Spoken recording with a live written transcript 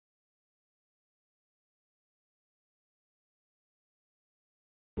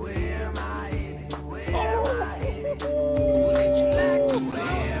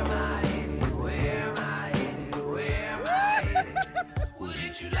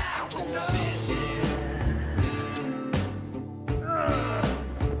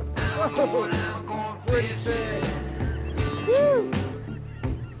Woo!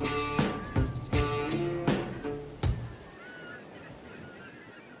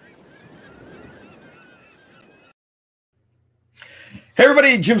 Hey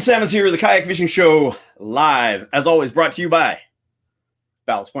everybody, Jim Sammons here, the Kayak Fishing Show live. As always, brought to you by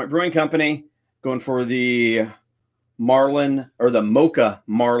Ballast Point Brewing Company. Going for the Marlin, or the Mocha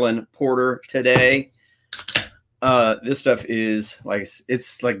Marlin Porter today. This stuff is like,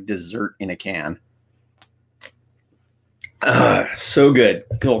 it's like dessert in a can. So good.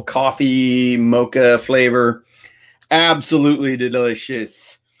 Good little coffee, mocha flavor. Absolutely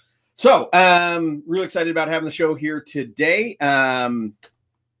delicious. So, really excited about having the show here today. Let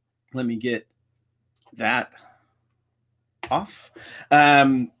me get that off.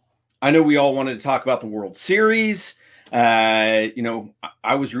 I know we all wanted to talk about the World Series. I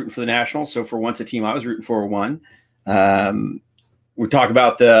was rooting for the Nationals, so for once a team I was rooting for won. We talk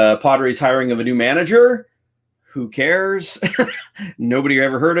about the Padres hiring of a new manager. Who cares? Nobody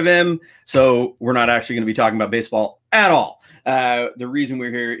ever heard of him. So we're not actually going to be talking about baseball at all. The reason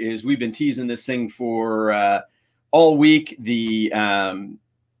we're here is we've been teasing this thing for all week. The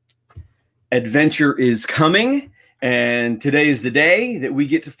adventure is coming, and today is the day that we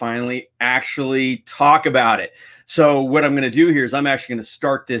get to finally actually talk about it. So what I'm going to do here is I'm actually going to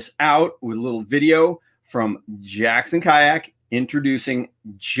start this out with a little video from Jackson Kayak introducing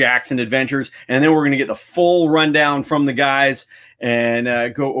Jackson Adventures, and then we're going to get the full rundown from the guys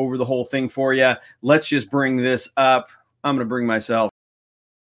and go over the whole thing for you. Let's just bring this up. I'm going to bring myself.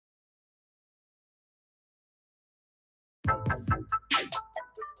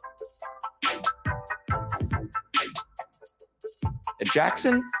 At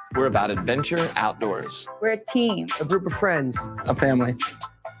Jackson, we're about adventure outdoors. We're a team. A group of friends. A family.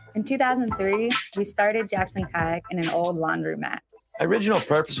 In 2003, we started Jackson Kayak in an old laundromat. My original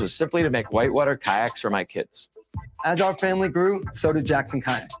purpose was simply to make whitewater kayaks for my kids. As our family grew, so did Jackson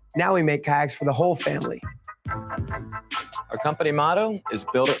Kayak. Now we make kayaks for the whole family. Our company motto is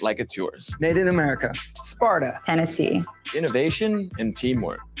build it like it's yours. Made in America. Sparta. Tennessee. Innovation and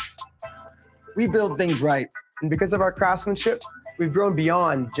teamwork. We build things right. And because of our craftsmanship, we've grown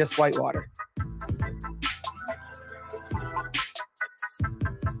beyond just whitewater.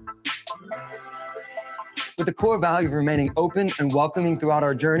 With the core value of remaining open and welcoming throughout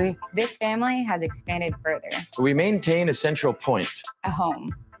our journey, This family has expanded further. We maintain a central point. A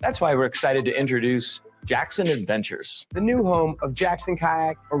home. That's why we're excited to introduce Jackson Adventures the new home of Jackson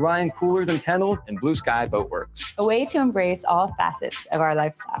Kayak, Orion Coolers and Kennels, and Blue Sky Boatworks. A way to embrace all facets of our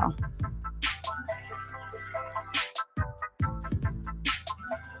lifestyle.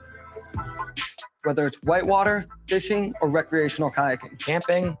 whether it's whitewater, fishing, or recreational kayaking,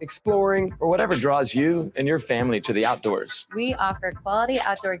 Camping, exploring, or whatever draws you and your family to the outdoors. We offer quality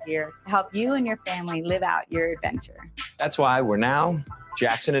outdoor gear to help you and your family live out your adventure. That's why we're now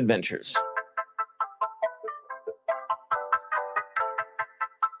Jackson Adventures.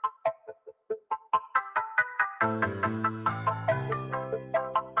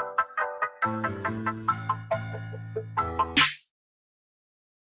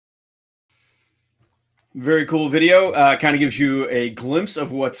 Very cool video. Kind of gives you a glimpse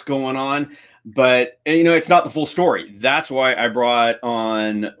of what's going on, but you know, it's not the full story. That's why I brought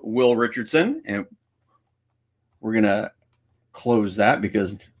on Will Richardson, and we're gonna close that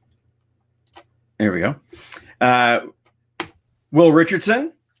because there we go. Will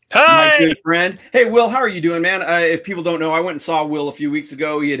Richardson, hi, my good friend. Hey, Will, how are you doing, man? If people don't know, I went and saw Will a few weeks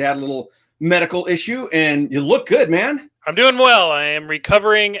ago. He had a little medical issue, and you look good, man. I'm doing well. I am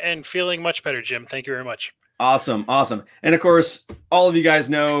recovering and feeling much better, Jim. Thank you very much. Awesome. Awesome. And of course, all of you guys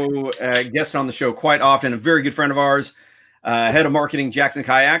know, guest on the show quite often, a very good friend of ours, head of marketing, Jackson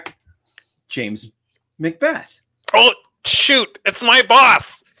Kayak, James Macbeth. Oh, shoot. It's my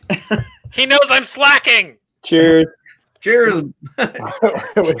boss. He knows I'm slacking. Cheers. Cheers.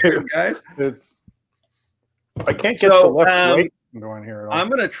 Cheers, guys. I can't get the left right going here at all. I'm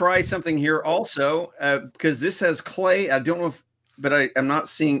going to try something here also because this has Clay. I don't know if, but I'm not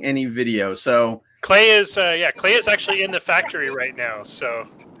seeing any video. So Clay is actually in the factory right now. So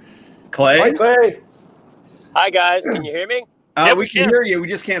Clay. Hi, Clay. Hi, guys. Can you hear me? Yeah, we can hear you. We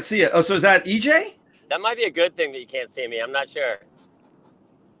just can't see it. Oh, so is that EJ? That might be a good thing that you can't see me. I'm not sure.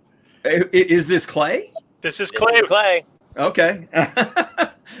 Is this Clay? this is This Clay. is Clay. Okay.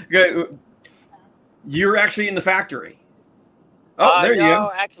 Good. You're actually in the factory. Oh, there you go.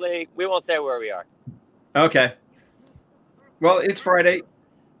 No, actually, we won't say where we are. Okay. Well, it's Friday.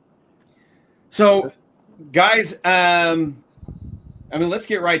 So, guys, I mean, let's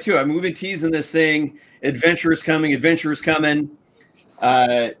get right to it. I mean, we've been teasing this thing. Adventure is coming. Adventure is coming.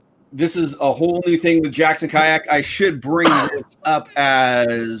 This is a whole new thing with Jackson Kayak. I should bring this up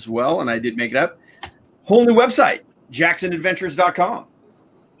as well, and I did make it up. Whole new website, jacksonadventures.com.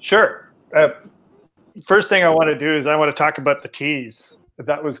 Sure. First thing I want to do is I want to talk about the teas.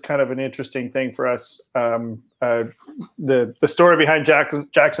 That was kind of an interesting thing for us. The story behind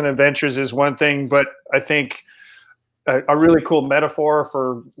Jackson Adventures is one thing, but I think a really cool metaphor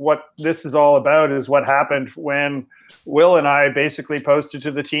for what this is all about is what happened when Will and I basically posted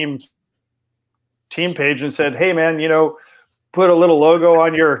to the team page and said, "Hey man, put a little logo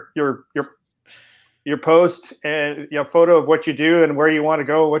on your post and photo of what you do and where you want to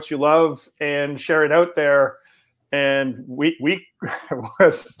go, what you love, and share it out there." And we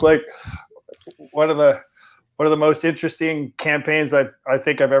was like one of the most interesting campaigns I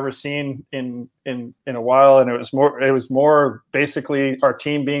think I've ever seen in a while. And it was more basically our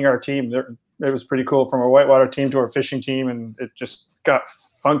team being our team. It was pretty cool, from our whitewater team to our fishing team, and it just got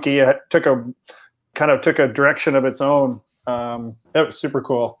funky. It took a direction of its own. That was super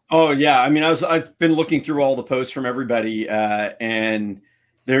cool. Oh yeah, I mean, I've been looking through all the posts from everybody, and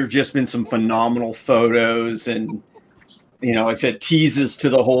there have just been some phenomenal photos, and like I said, teases to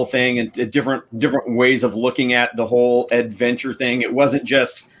the whole thing, and different ways of looking at the whole adventure thing. It wasn't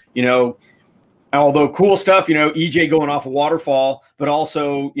just although cool stuff, EJ going off a waterfall, but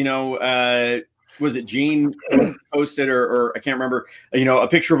also was it Gene posted or I can't remember, a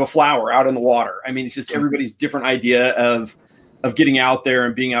picture of a flower out in the water. I mean, it's just everybody's different idea of getting out there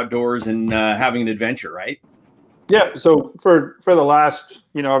and being outdoors and having an adventure, right? Yeah. So for the last,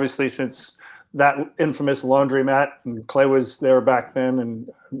 obviously since that infamous laundromat, and Clay was there back then, and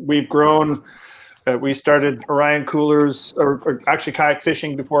we've grown. We started Orion Coolers, or actually kayak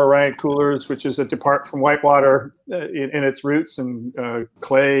fishing before Orion Coolers, which is a depart from whitewater in its roots, and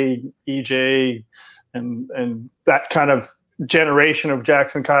Clay, EJ, and that kind of generation of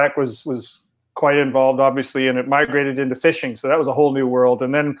Jackson Kayak was quite involved, obviously, and it migrated into fishing. So that was a whole new world.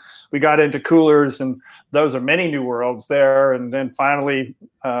 And then we got into coolers, and those are many new worlds there. And then finally,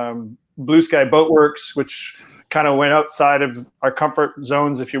 Blue Sky Boatworks, which kind of went outside of our comfort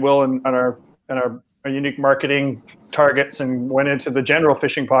zones, if you will, and our unique marketing targets, and went into the general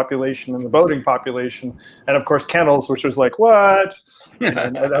fishing population and the boating population, and of course kennels, which was like what,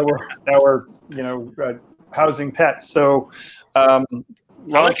 and now we're housing pets. So I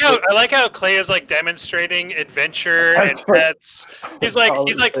like how Clay is like demonstrating adventure and pets. He's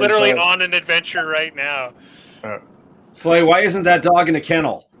like literally on an adventure right now. Clay, why isn't that dog in a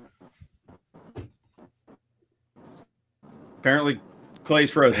kennel? Apparently,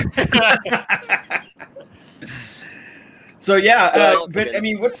 Clay's frozen. So yeah, but I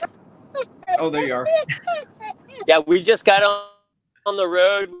mean, what's? Oh, there you are. Yeah, we just got on the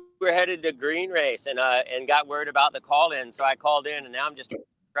road. We're headed to Green Race, and got word about the call in. So I called in, and now I'm just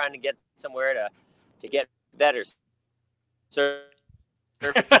trying to get somewhere to get better. So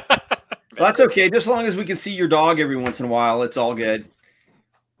that's okay. Just as long as we can see your dog every once in a while, it's all good.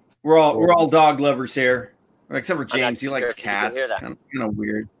 We're all dog lovers here. Except for James, he likes cats. Kind of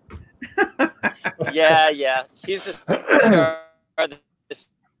weird. Yeah. She's the star of the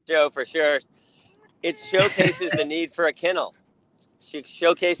show for sure. It showcases the need for a kennel. She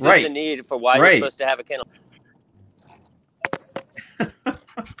showcases the need for why you're supposed to have a kennel.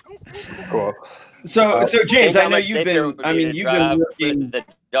 Cool. So James, I know you've been. I mean, you've been working the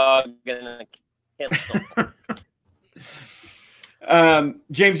dog in a kennel.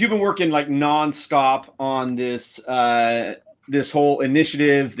 James, you've been working like nonstop on this this whole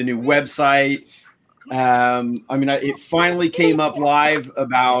initiative, the new website. I mean, it finally came up live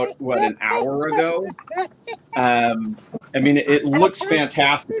about an hour ago. I mean, it looks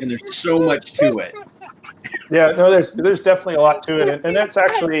fantastic, and there's so much to it. Yeah, no, there's definitely a lot to it, and that's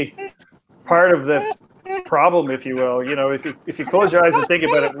actually part of the problem, if you will. If you close your eyes and think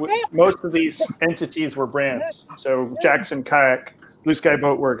about it, most of these entities were brands. So Jackson Kayak, Blue Sky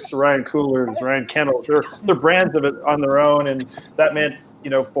Boatworks, Orion Coolers, Orion Kennels, they're brands of it on their own, and that meant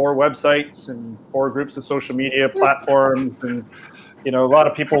 4 websites and 4 groups of social media platforms, and a lot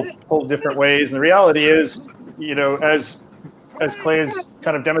of people pull different ways. And the reality is, as Clay is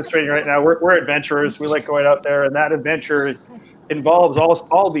kind of demonstrating right now, we're adventurers. We like going out there, and that adventure involves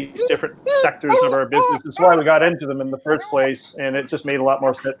all these different sectors of our business. That's why we got into them in the first place, and it just made a lot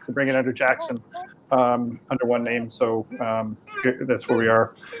more sense to bring it under Jackson, under one name. So that's where we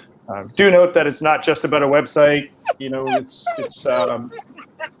are. Do note that it's not just about a website. It's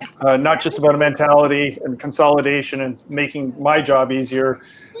not just about a mentality and consolidation and making my job easier.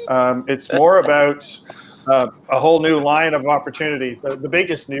 It's more about a whole new line of opportunity. The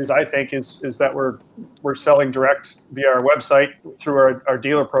biggest news, I think, is that we're selling direct via our website through our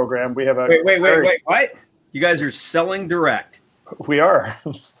dealer program. We have a wait, what? You guys are selling direct? We are.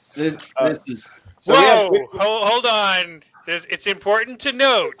 This is Hold on. It's important to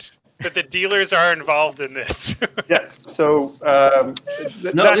note that the dealers are involved in this. Yes. So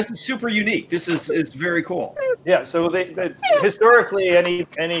this is super unique. It's very cool. Yeah. So they historically,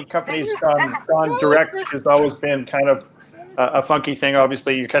 any company's gone direct has always been kind of a funky thing.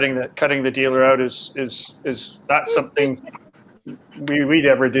 Obviously, you're cutting the dealer out is not something we'd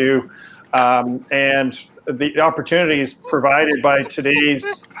ever do, and the opportunities provided by today's,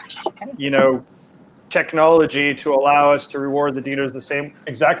 technology to allow us to reward the dealers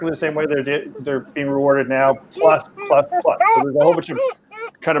exactly the same way they're being rewarded now, plus. So there's a whole bunch of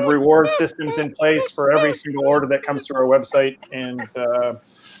kind of reward systems in place for every single order that comes through our website, and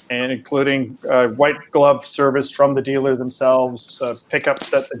including white glove service from the dealer themselves,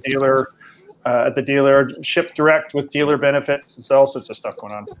 pickups at the dealer, ship direct with dealer benefits. It's all sorts of stuff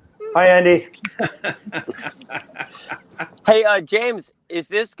going on. Hi, Andy. Hey, James, is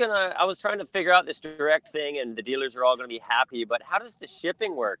this I was trying to figure out this direct thing, and the dealers are all gonna be happy, but how does the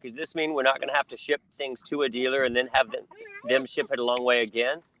shipping work? Does this mean we're not gonna have to ship things to a dealer and then have them ship it a long way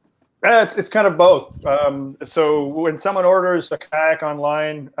again? It's kind of both. So when someone orders a kayak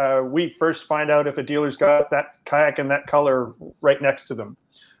online, we first find out if a dealer's got that kayak in that color right next to them.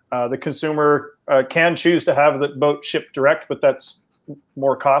 The consumer can choose to have the boat shipped direct, but that's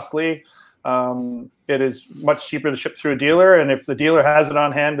more costly. It is much cheaper to ship through a dealer, and if the dealer has it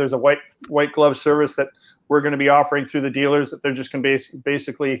on hand, there's a white glove service that we're going to be offering through the dealers, that they're just going to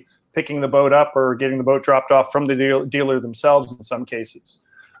basically picking the boat up or getting the boat dropped off from the dealer themselves in some cases.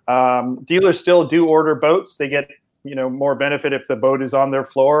 Dealers still do order boats. They get more benefit if the boat is on their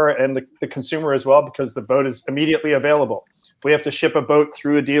floor, and the consumer as well, because the boat is immediately available. If we have to ship a boat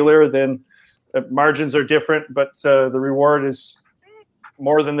through a dealer, then margins are different, but the reward is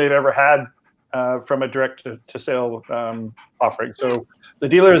more than they've ever had from a direct to sale offering. So the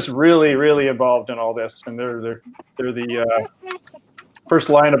dealer is really, really involved in all this, and they're the first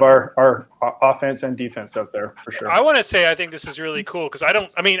line of our offense and defense out there for sure. I want to say I think this is really cool because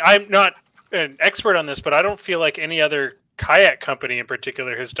I'm not an expert on this, but I don't feel like any other kayak company in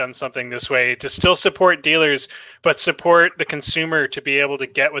particular has done something this way to still support dealers, but support the consumer to be able to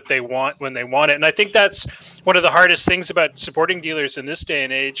get what they want when they want it. And I think that's one of the hardest things about supporting dealers in this day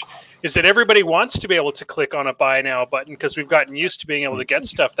and age is that everybody wants to be able to click on a buy now button because we've gotten used to being able to get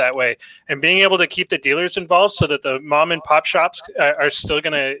stuff that way, and being able to keep the dealers involved so that the mom and pop shops are still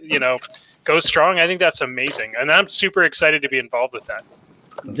going to, go strong. I think that's amazing. And I'm super excited to be involved with that.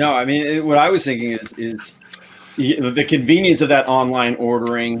 No, I mean, what I was thinking is the convenience of that online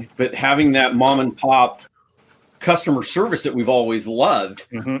ordering, but having that mom and pop customer service that we've always loved,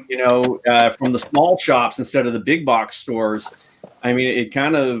 from the small shops instead of the big box stores. I mean, it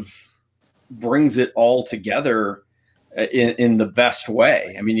kind of brings it all together in the best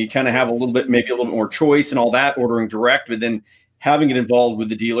way. I mean, you kind of have maybe a little bit more choice and all that, ordering direct, but then having it involved with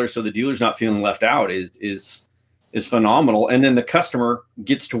the dealer so the dealer's not feeling left out is phenomenal. And then the customer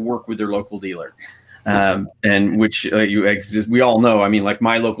gets to work with their local dealer. And which we all know, I mean, like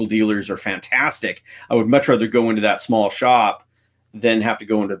my local dealers are fantastic. I would much rather go into that small shop than have to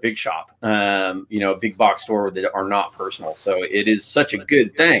go into a big shop, a big box store that are not personal. So it is such a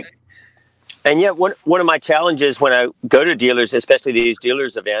good thing. And yet one of my challenges when I go to dealers, especially these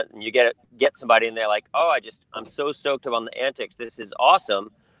dealers event, and you get somebody in there like, oh, I'm so stoked on the antics. This is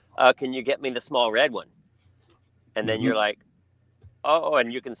awesome. Can you get me the small red one? And then you're like, oh,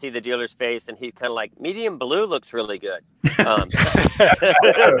 and you can see the dealer's face, and he's kind of like, medium blue looks really good.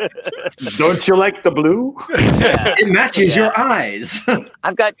 Don't you like the blue? Yeah. It matches your eyes.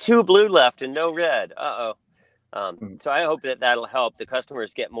 I've got 2 blue left and no red. So I hope that'll help the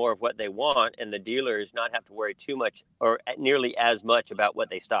customers get more of what they want, and the dealers not have to worry too much or nearly as much about what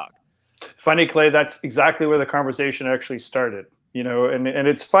they stock. Funny, Clay, that's exactly where the conversation actually started. And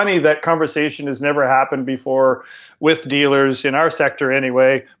it's funny that conversation has never happened before with dealers in our sector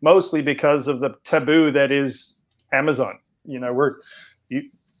anyway, mostly because of the taboo that is Amazon.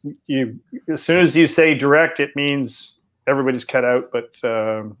 As soon as you say direct, it means everybody's cut out, but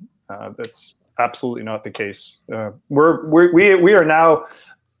that's absolutely not the case. We are now,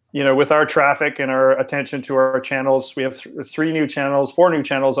 with our traffic and our attention to our channels, we have 4 new channels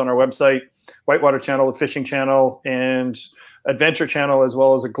on our website: Whitewater channel, a fishing channel, and adventure channel, as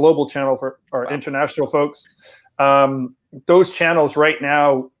well as a global channel for our international folks. Those channels right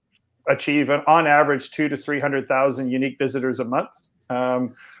now achieve on average 200,000 to 300,000 unique visitors a month.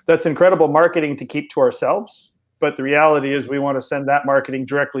 That's incredible marketing to keep to ourselves. But the reality is we want to send that marketing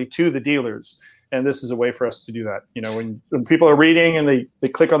directly to the dealers. And this is a way for us to do that. When people are reading and they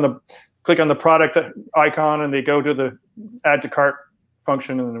click on the product icon and they go to the add to cart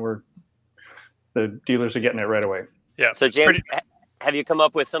function, and then the dealers are getting it right away. Yeah. So James, have you come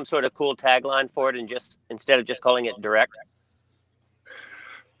up with some sort of cool tagline for it, and instead of just calling it direct?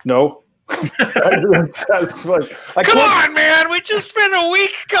 No. That's like, Come on, man! We just spent a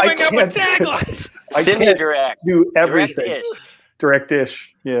week coming up with taglines. Semi-direct. Do everything.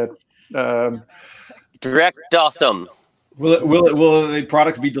 Direct-ish. Yeah. Direct awesome. Will the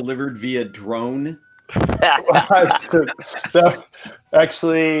products be delivered via drone?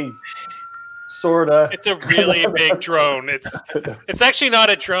 Actually, sorta. It's a really big drone. It's actually not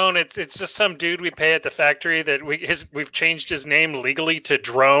a drone. It's just some dude we pay at the factory that we've changed his name legally to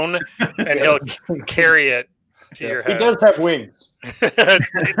Drone, and he'll carry it to your house. He does have wings.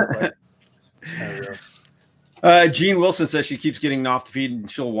 Jean Wilson says she keeps getting off the feed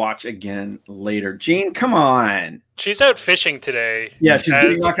and she'll watch again later. Jean, come on. She's out fishing today. Yeah, she's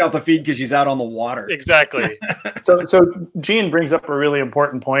getting knocked out the feed because she's out on the water. Exactly. So Jean brings up a really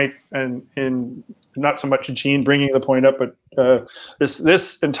important point, and not so much Jean bringing the point up, but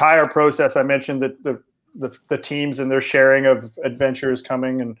this entire process, I mentioned that the teams and their sharing of adventures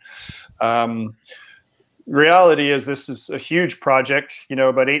coming, and reality is this is a huge project.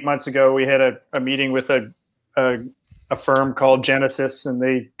 About 8 months ago, we had a meeting with a firm called Genesis, and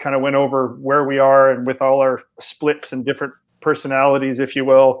they kind of went over where we are and with all our splits and different personalities, if you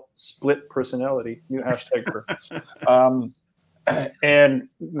will. Split personality, new hashtag for. And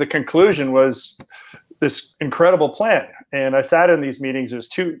the conclusion was this incredible plan. And I sat in these meetings. It was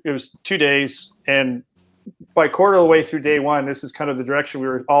 2 days, and by quarter of the way through day one, this is kind of the direction we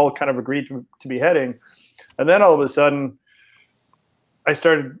were all kind of agreed to be heading. And then all of a sudden, I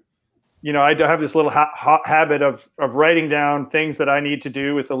started. I have this little habit of writing down things that I need to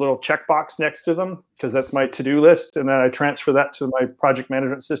do with a little checkbox next to them, because that's my to-do list, and then I transfer that to my project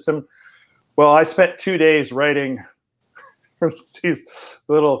management system. Well, I spent 2 days writing these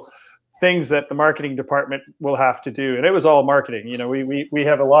little things that the marketing department will have to do, and it was all marketing. We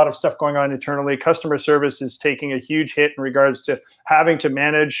have a lot of stuff going on internally. Customer service is taking a huge hit in regards to having to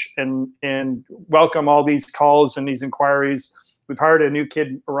manage and welcome all these calls and these inquiries. We've hired a new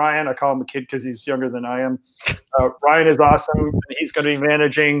kid, Ryan. I call him a kid because he's younger than I am. Ryan is awesome. He's going to be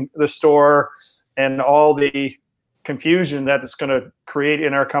managing the store and all the confusion that it's going to create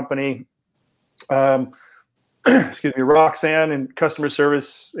in our company. Excuse me, Roxanne in customer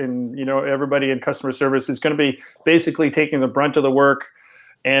service, and everybody in customer service is going to be basically taking the brunt of the work.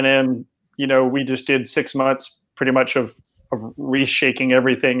 And then we just did 6 months pretty much of reshaking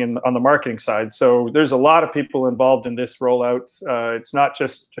everything on the marketing side. So there's a lot of people involved in this rollout. It's not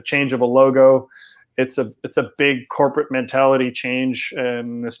just a change of a logo. It's a big corporate mentality change,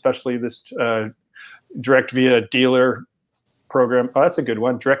 and especially this direct via dealer program. Oh, that's a good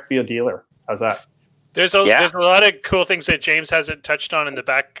one. Direct via dealer. How's that? There's a lot of cool things that James hasn't touched on in the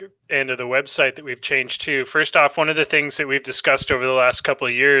back end of the website that we've changed too. First off, one of the things that we've discussed over the last couple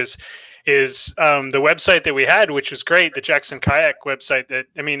of years is the website that we had, which was great, the Jackson Kayak website.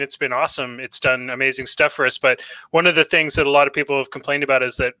 It's been awesome. It's done amazing stuff for us. But one of the things that a lot of people have complained about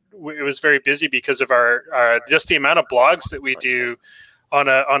is that it was very busy because of our just the amount of blogs that we do on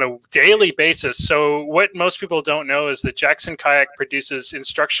a daily basis. So what most people don't know is that Jackson Kayak produces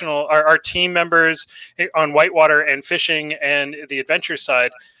instructional, our team members on whitewater and fishing and the adventure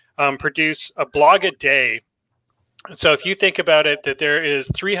side produce a blog a day. So if you think about it, that there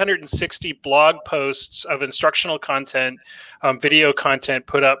is 360 blog posts of instructional content, video content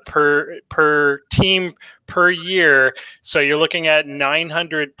put up per team per year. So you're looking at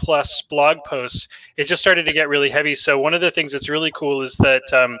 900 plus blog posts. It just started to get really heavy. So one of the things that's really cool is that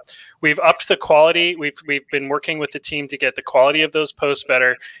we've upped the quality. We've been working with the team to get the quality of those posts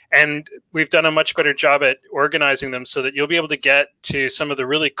better, and we've done a much better job at organizing them so that you'll be able to get to some of the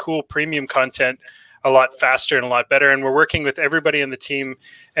really cool premium content a lot faster and a lot better. And we're working with everybody in the team,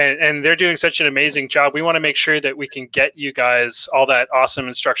 and they're doing such an amazing job. We want to make sure that we can get you guys all that awesome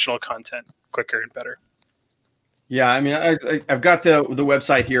instructional content quicker and better. Yeah, I've got the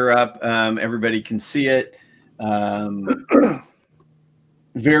website here up. Everybody can see it.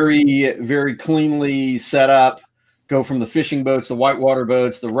 Very, very cleanly set up. Go from the fishing boats, the whitewater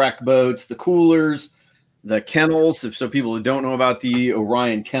boats, the wreck boats, the coolers, the kennels. So people who don't know about the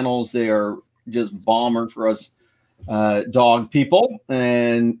Orion kennels, they are just bomber for us dog people,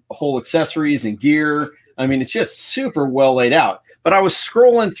 and whole accessories and gear. It's just super well laid out. But I was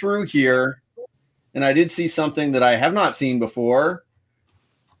scrolling through here, and I did see something that I have not seen before.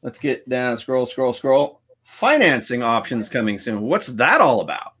 Let's get down. Scroll. Financing options coming soon. What's that all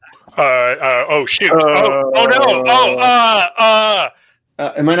about? Oh shoot! Oh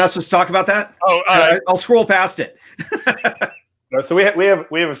no! Am I not supposed to talk about that? I'll scroll past it. So we have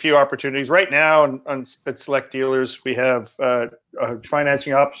a few opportunities right now at select dealers. We have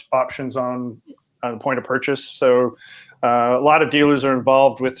financing options on point of purchase. So a lot of dealers are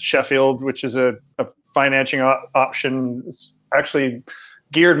involved with Sheffield, which is a financing option. It's actually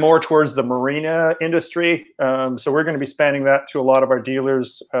geared more towards the marina industry. So we're going to be expanding that to a lot of our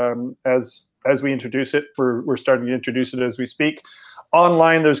dealers as we introduce it. We're starting to introduce it as we speak.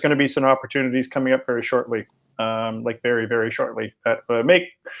 Online, there's going to be some opportunities coming up very shortly, very, very shortly, that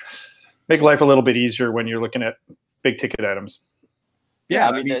make life a little bit easier when you're looking at big ticket items. Yeah,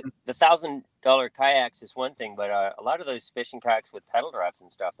 I mean, the $1,000 kayaks is one thing, but a lot of those fishing kayaks with pedal drives and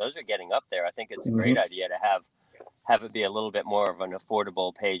stuff, those are getting up there. I think it's a great idea to have it be a little bit more of an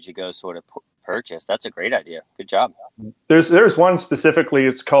affordable pay-as-you-go sort of purchase. That's a great idea. Good job. There's one specifically.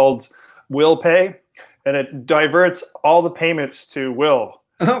 It's called Will Pay, and it diverts all the payments to Will.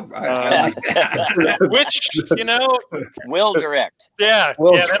 Which, Will Direct. Yeah,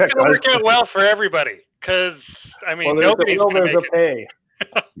 that's going to work out well for everybody. Because, I mean, nobody's going to make it. Pay.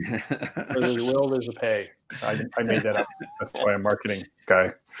 There's a will, there's a pay. I made that up. That's why I'm a marketing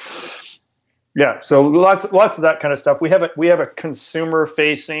guy. Yeah, so lots of that kind of stuff. We have a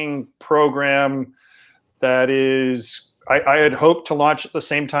consumer-facing program that is. I had hoped to launch at the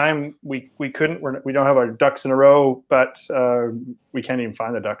same time. We couldn't. We don't have our ducks in a row, but we can't even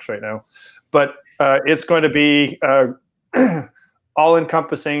find the ducks right now. But it's going to be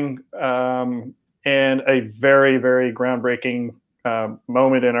all-encompassing and a very, very groundbreaking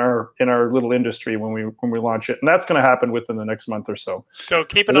moment in our little industry when we launch it, and that's going to happen within the next month or so. So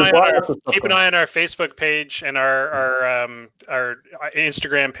keep an eye on our Facebook page and our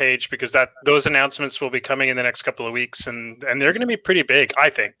Instagram page, because those announcements will be coming in the next couple of weeks, and they're going to be pretty big, I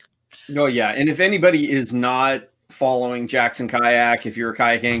think. Oh yeah, and if anybody is not following Jackson Kayak, if you're a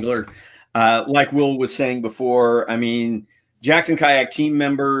kayak angler, like Will was saying before, I mean, Jackson Kayak team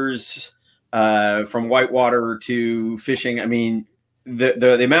members, from whitewater to fishing, I mean,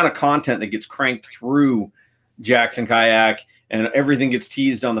 the amount of content that gets cranked through Jackson Kayak, and everything gets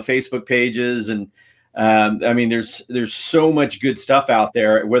teased on the Facebook pages, and I mean, there's so much good stuff out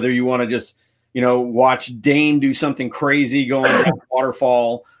there. Whether you want to just watch Dane do something crazy going down a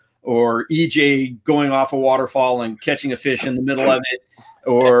waterfall, or EJ going off a waterfall and catching a fish in the middle of it,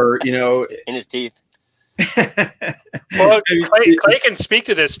 or in his teeth. Well, Clay can speak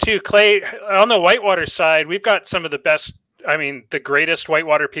to this too. Clay, on the whitewater side, we've got some of the best, the greatest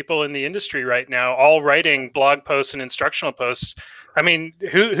whitewater people in the industry right now, all writing blog posts and instructional posts. I mean,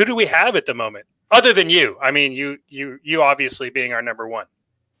 who do we have at the moment other than you? I mean, you obviously being our number one.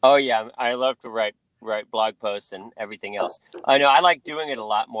 Oh yeah, I love to write blog posts and everything else. I know I like doing it a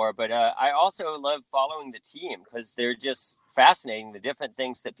lot more, but I also love following the team, because they're just fascinating, the different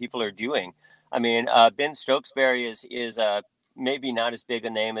things that people are doing. I mean, Ben Stokesbury is maybe not as big a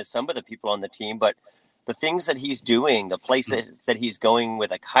name as some of the people on the team, but the things that he's doing, the places that he's going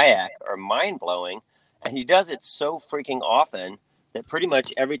with a kayak are mind-blowing. And he does it so freaking often that pretty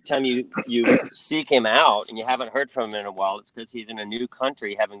much every time you seek him out and you haven't heard from him in a while, it's because he's in a new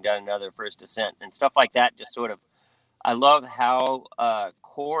country having done another first ascent and stuff like that. Just sort of, I love how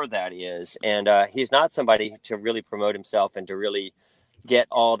core that is. And he's not somebody to really promote himself and to really get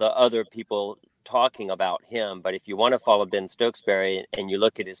all the other people talking about him. But if you want to follow Ben Stokesbury and you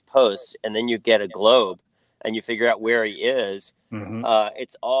look at his posts and then you get a globe and you figure out where he is,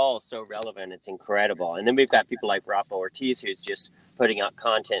 it's all so relevant. It's incredible. And then we've got people like Rafa Ortiz, who's just putting out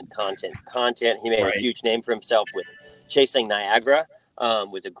content. He made a huge name for himself with Chasing Niagara,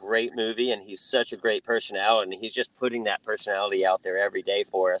 was a great movie, and he's such a great personality, and he's just putting that personality out there every day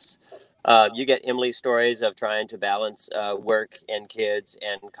for us. You get Emily's stories of trying to balance work and kids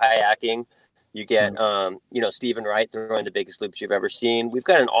and kayaking. You get, Stephen Wright throwing the biggest loops you've ever seen. We've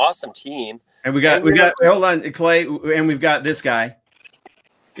got an awesome team. And we got hold on, Clay, and we've got this guy.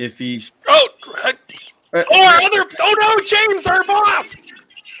 If he James, our boss.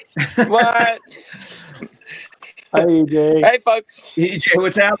 What? Hi, EJ. Hey, folks. EJ,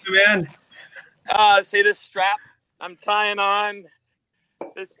 what's happening, man? See this strap? I'm tying on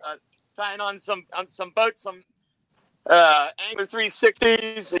this. Tying on some boats, some Angler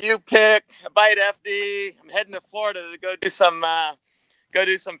 360s, a U-Pick, a Bite FD. I'm heading to Florida to go do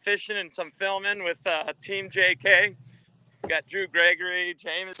some fishing and some filming with Team JK. We got Drew Gregory,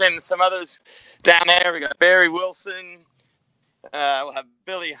 James, and some others down there. We got Barry Wilson. We'll have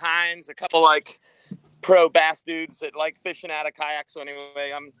Billy Hines, a couple like pro bass dudes that like fishing out of kayaks. So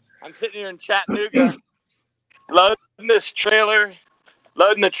anyway, I'm sitting here in Chattanooga, loading this trailer,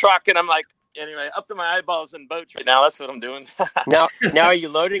 loading the truck, and I'm like, anyway, up to my eyeballs in boats right now. That's what I'm doing. Now are you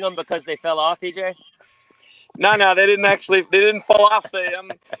loading them because they fell off, EJ? No, they didn't fall off. They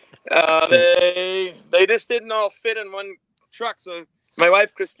just didn't all fit in one truck. So my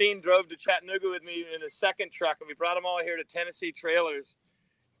wife Christine drove to Chattanooga with me in a second truck, and we brought them all here to Tennessee Trailers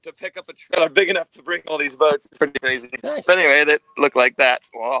to pick up a trailer big enough to bring all these boats. It's pretty crazy. Nice. But anyway, that looked like that.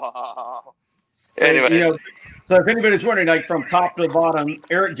 Wow. Anyway, So if anybody's wondering, like from top to bottom,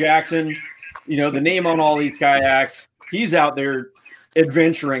 Eric Jackson, the name on all these kayaks, he's out there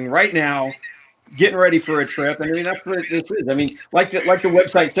adventuring right now, getting ready for a trip. And I mean, that's what this is. I mean, like the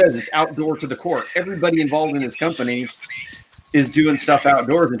website says, it's outdoor to the core. Everybody involved in this company is doing stuff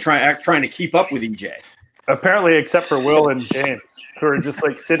outdoors and trying to keep up with EJ. Apparently, except for Will and James, who are just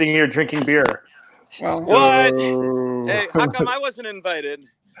like sitting here drinking beer. Well, what? Hey, how come I wasn't invited?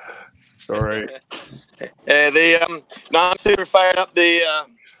 Sorry. I'm super fired up. This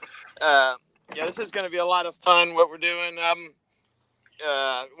is going to be a lot of fun. What we're doing.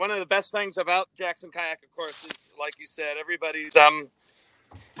 One of the best things about Jackson Kayak, of course, is like you said, everybody's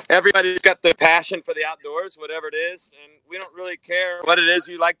got the passion for the outdoors, whatever it is, and we don't really care what it is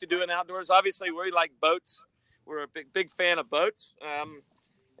you like to do in the outdoors. Obviously, we like boats. We're a big fan of boats,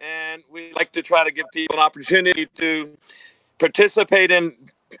 and we like to try to give people an opportunity to participate in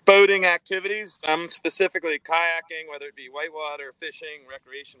boating activities, specifically kayaking, whether it be whitewater, fishing,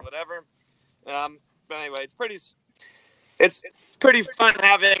 recreation, whatever. But anyway, it's pretty fun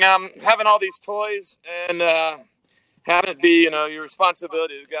having all these toys and having it be your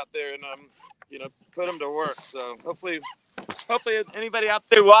responsibility to go out there and put them to work. So hopefully anybody out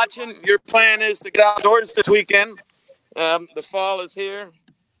there watching, your plan is to get outdoors this weekend. The fall is here.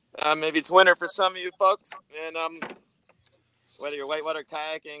 Maybe it's winter for some of you folks, and whether you're whitewater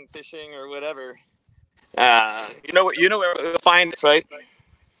kayaking, fishing, or whatever, you know where to find us, right?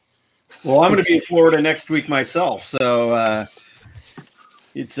 Well, I'm going to be in Florida next week myself, so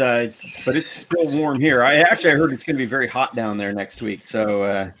but it's still warm here. I heard it's going to be very hot down there next week.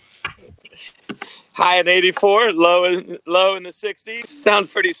 So high in 84, low in the 60s. Sounds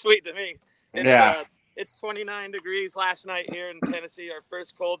pretty sweet to me. It's 29 degrees last night here in Tennessee, our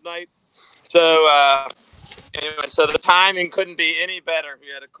first cold night. So anyway, so the timing couldn't be any better. We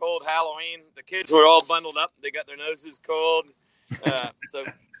had a cold Halloween. The kids were all bundled up. They got their noses cold.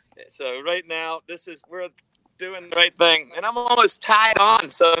 So right now, we're doing the right thing. And I'm almost tied on.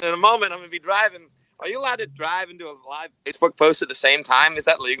 So in a moment, I'm going to be driving. Are you allowed to drive and do a live Facebook post at the same time? Is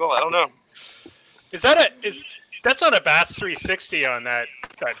that legal? I don't know. That's not a Bass 360 on that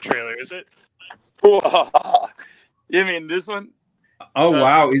trailer, is it? You mean this one? Oh,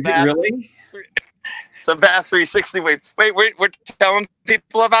 wow. Is it really? It's a Bass 360. Wait, we're telling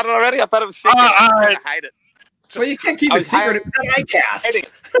people about it already? I thought it was secret. I'm trying to hide it. Well, you can't keep it secret. It's an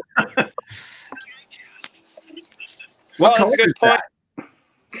iCast. What color is that?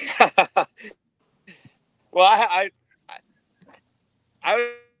 Well, I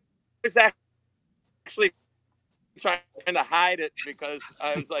was actually trying to hide it because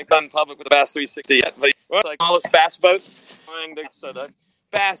I was like done public with the Bass 360 yet. But it's like smallest bass boat, so the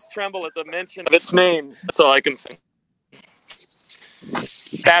bass tremble at the mention of its name. That's all I can say.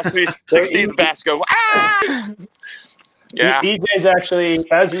 Bass 360, the bass go, ah! Yeah. EJ's actually,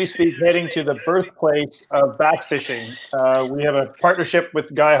 as we speak, heading to the birthplace of bass fishing. We have a partnership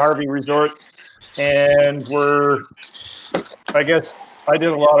with Guy Harvey Resorts, and I did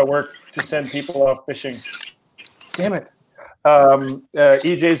a lot of work to send people off fishing. Damn it.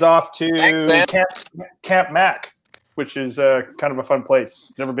 EJ's off to Camp Mac, which is kind of a fun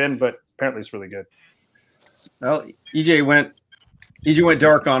place. Never been, but apparently it's really good. Well, EJ went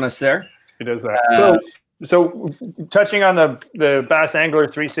dark on us there. He does that. So touching on the Bass Angler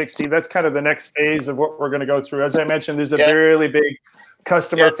 360, that's kind of the next phase of what we're going to go through. As I mentioned, there's a really big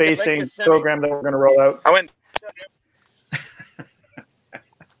customer-facing program that we're going to roll out.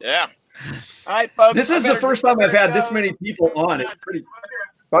 Yeah. All right, folks. This is the first time I've had this many people on. It's pretty.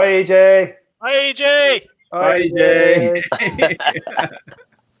 Bye, AJ. Hi, AJ. Bye, AJ.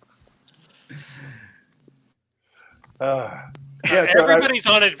 Everybody's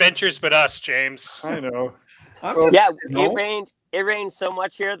on adventures but us, James. I know. It rained so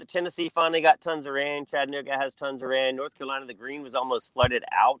much here that Tennessee finally got tons of rain. Chattanooga has tons of rain. North Carolina, the green was almost flooded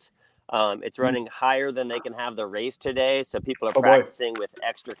out. It's running higher than they can have the race today, so people are practicing with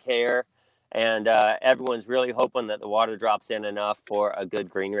extra care. and everyone's really hoping that the water drops in enough for a good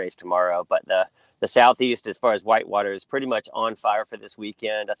green race tomorrow. But the Southeast, as far as whitewater, is pretty much on fire for this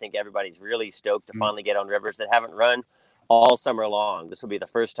weekend. I think everybody's really stoked to finally get on rivers that haven't run all summer long. This will be the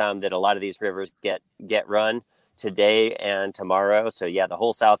first time that a lot of these rivers get run today and tomorrow. So yeah, the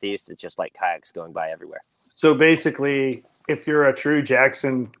whole Southeast is just like kayaks going by everywhere. So basically, if you're a true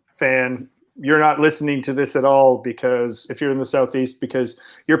Jackson fan, you're not listening to this at all, because if you're in the Southeast, because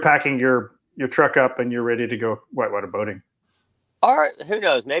you're packing your truck up and you're ready to go whitewater boating. Or who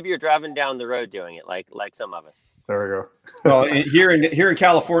knows, maybe you're driving down the road doing it like some of us. There we go. Well, here in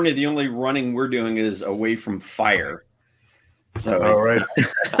California, the only running we're doing is away from fire. So, all right.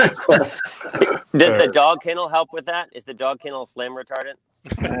 Does the dog kennel help with that? Is the dog kennel flame retardant?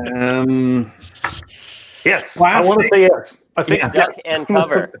 Yes, I want to say yes. I think duck and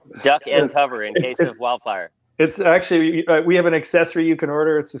cover in case of wildfire. It's actually we have an accessory you can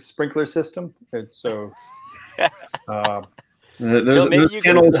order. It's a sprinkler system. It's so. Those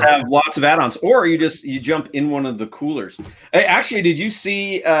kennels have lots of add-ons, or you jump in one of the coolers. Hey, actually, did you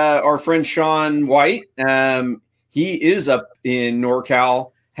see our friend Sean White? He is up in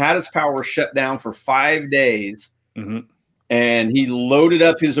NorCal, had his power shut down for 5 days, and he loaded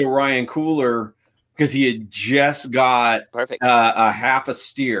up his Orion cooler because he had just got a half a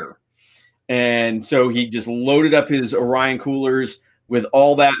steer. And so he just loaded up his Orion coolers with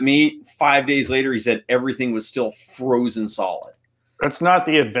all that meat. 5 days later, he said everything was still frozen solid. That's not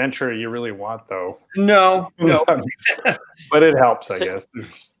the adventure you really want, though. No. But it helps, I guess.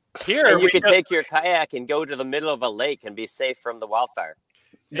 Here, and you could take your kayak and go to the middle of a lake and be safe from the wildfire.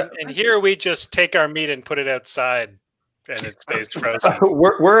 And here we just take our meat and put it outside, and it stays frozen.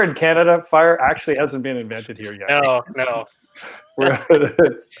 We're in Canada. Fire actually hasn't been invented here yet. No.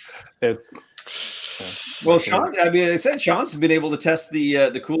 It's well, Sean. I mean, I said Sean's been able to test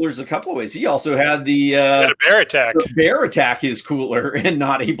the coolers a couple of ways. He also had the bear attack. Bear attack his cooler and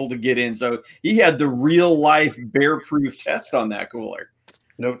not able to get in. So he had the real life bear proof test on that cooler.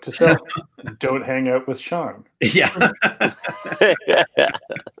 Note to self: don't hang out with Sean. Yeah.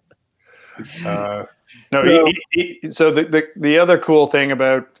 So the other cool thing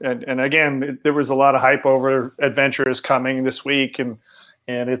about and again, there was a lot of hype over adventures coming this week, and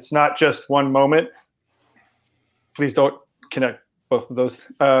it's not just one moment. Please don't connect both of those.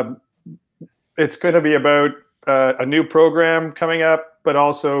 It's going to be about a new program coming up, but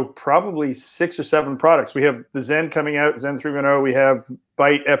also probably 6 or 7 products. We have the Zen coming out, Zen 3.0. We have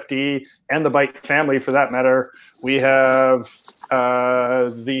Bite FD and the Bite family, for that matter. We have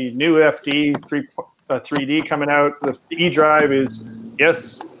the new FD 3D coming out. The eDrive is,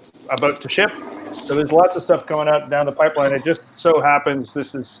 about to ship. So there's lots of stuff going out down the pipeline. It just so happens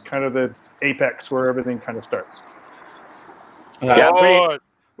this is kind of the apex where everything kind of starts.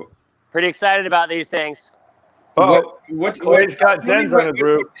 Pretty excited about these things. He's got Zens on his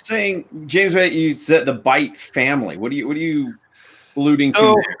roof. Saying, James, you said the Bite family. What are you alluding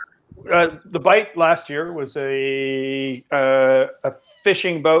to? The Bite last year was a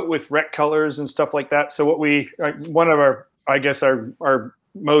fishing boat with rec colors and stuff like that. So one of our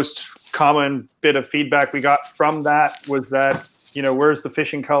most common bit of feedback we got from that was that, where's the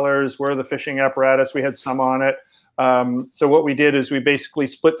fishing colors? Where are the fishing apparatus? We had some on it. So what we did is we basically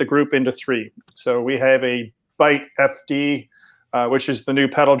split the group into 3. So we have a Bite FD, which is the new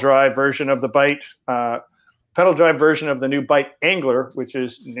pedal drive version of the Bite, pedal drive version of the new Bite Angler, which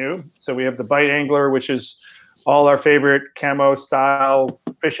is new. So we have the Bite Angler, which is all our favorite camo style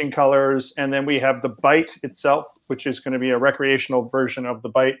fishing colors. And then we have the Bite itself, which is going to be a recreational version of the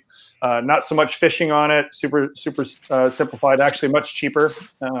Bite. Not so much fishing on it, super simplified, actually much cheaper,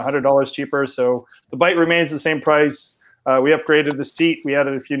 $100 cheaper. So the Bite remains the same price. We upgraded the seat. We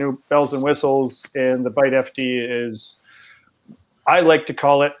added a few new bells and whistles, and the Bite FD is, I like to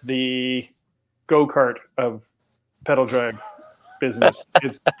call it the go-kart of pedal drive business.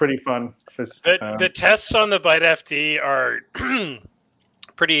 It's pretty fun. The tests on the Bite FD are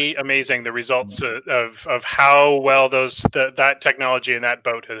pretty amazing. The results of how well that technology and that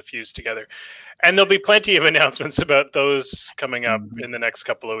boat have fused together. And there'll be plenty of announcements about those coming up in the next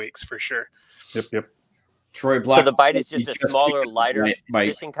couple of weeks for sure. Yep. Troy Black. So the Bite is just a smaller, lighter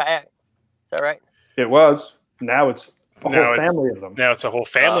fishing kayak. Is that right? It was. Now it's a whole family of them. Now it's a whole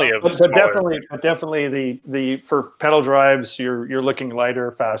family of but definitely the for pedal drives, you're looking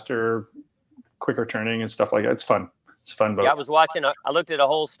lighter, faster, quicker turning and stuff like that. It's fun. It's a fun boat. Yeah, I looked at a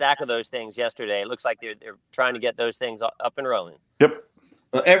whole stack of those things yesterday. It looks like they're trying to get those things up and rolling. Yep.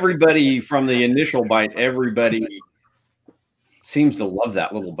 Well, everybody from the initial Bite, everybody seems to love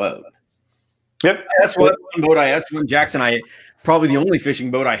that little boat. Yep. That's one boat that's one Jackson. Probably the only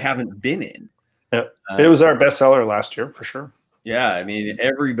fishing boat I haven't been in. Yep. It was our best seller last year for sure. Yeah, I mean,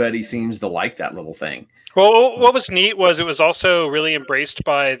 everybody seems to like that little thing. Well, what was neat was it was also really embraced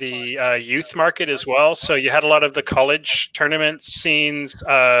by the youth market as well. So you had a lot of the college tournament scenes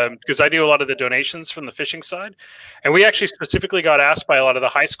because I do a lot of the donations from the fishing side. And we actually specifically got asked by a lot of the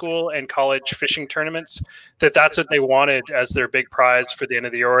high school and college fishing tournaments that's what they wanted as their big prize for the end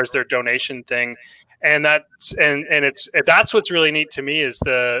of the year, as their donation thing. And that's what's really neat to me is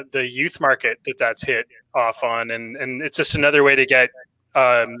the youth market that's hit off on. And it's just another way to get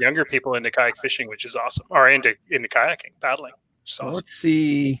younger people into kayak fishing, which is awesome, or into kayaking, paddling. Awesome. Let's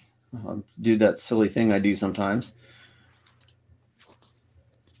see. I'll do that silly thing I do sometimes.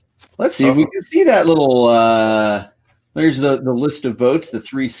 Let's see if we can see that little. There's the list of boats: the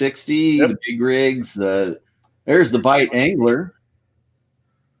 360, the big rigs. There's the Bite Angler,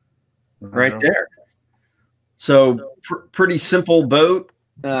 right there. So pretty simple boat.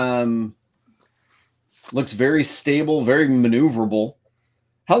 Looks very stable, very maneuverable.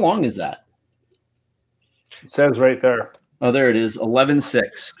 How long is that? It says right there. Oh, there it is,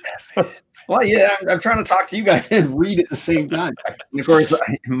 11.6. Well, yeah, I'm trying to talk to you guys and read at the same time. And of course,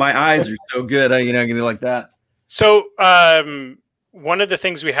 my eyes are so good, I'm going to be like that. So one of the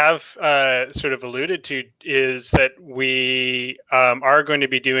things we have sort of alluded to is that we are going to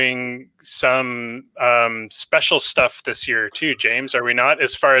be doing some special stuff this year too, James, are we not?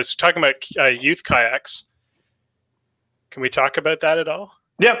 As far as talking about youth kayaks. Can we talk about that at all?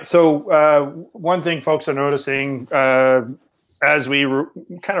 Yep. So one thing folks are noticing as we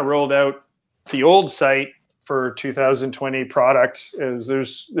kind of rolled out the old site for 2020 products is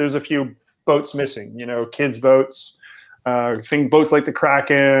there's a few boats missing, kids boats, boats like the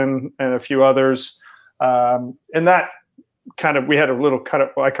Kraken and a few others. And that we had a little cut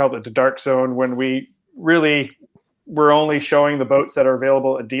up, I call it the dark zone, when we really were only showing the boats that are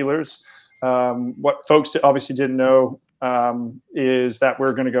available at dealers. What folks obviously didn't know is that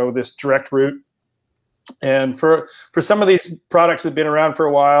we're going to go this direct route. And for some of these products that have been around for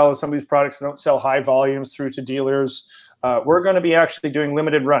a while, some of these products don't sell high volumes through to dealers. We're going to be actually doing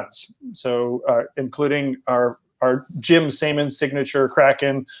limited runs. So including our Jim Saman signature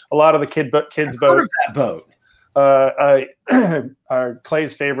Kraken, a lot of the kids boats. That boat. Our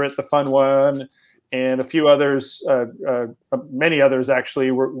Clay's favorite, the Fun One, and a few others, many others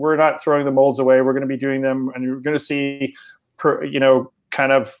actually. We're not throwing the molds away. We're going to be doing them, and you're going to see,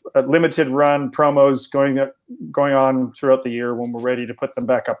 kind of limited run promos going on throughout the year when we're ready to put them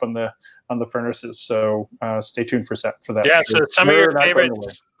back up on the furnaces. So stay tuned for that. Yeah. So some of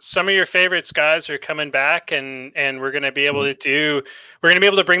your favorites, guys, are coming back, and we're going to be able to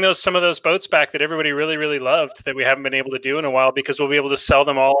bring some of those boats back that everybody really, really loved that we haven't been able to do in a while, because we'll be able to sell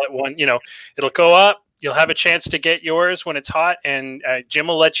them all at one. It'll go up. You'll have a chance to get yours when it's hot, and Jim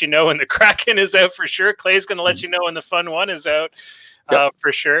will let you know when the Kraken is out for sure. Clay's going to let you know when the Fun One is out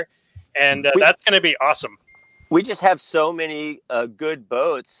for sure, and that's going to be awesome. We just have so many good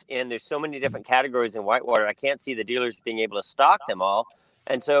boats, and there's so many different categories in whitewater. I can't see the dealers being able to stock them all.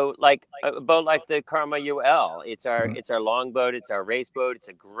 And so, like a boat like the Karma UL, it's our long boat, it's our race boat, it's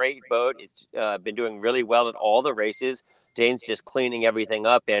a great boat. It's been doing really well at all the races. Dane's just cleaning everything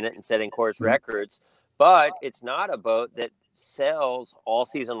up in it and setting course records. But it's not a boat that sells all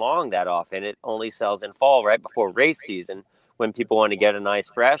season long that often. It only sells in fall, right before race season, when people want to get a nice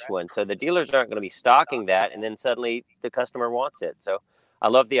fresh one. So the dealers aren't going to be stocking that, and then suddenly the customer wants it. So I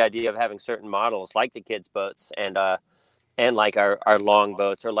love the idea of having certain models like the kids' boats and like our long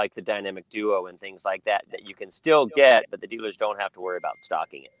boats, or like the Dynamic Duo and things like that you can still get, but the dealers don't have to worry about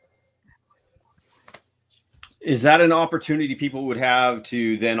stocking it. Is that an opportunity people would have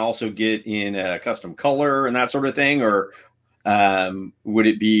to then also get in a custom color and that sort of thing? Or would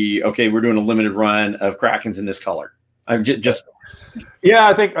it be, okay, we're doing a limited run of Krakens in this color? I'm just. Yeah,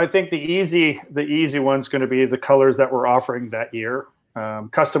 I think the easy one's going to be the colors that we're offering that year.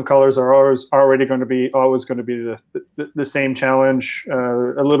 Custom colors are always going to be the same challenge,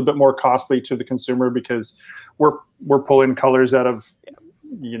 a little bit more costly to the consumer, because we're pulling colors out of,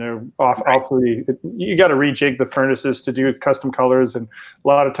 you got to rejig the furnaces to do custom colors, and a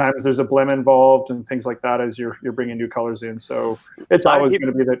lot of times there's a blem involved and things like that as you're bringing new colors in. So it's always going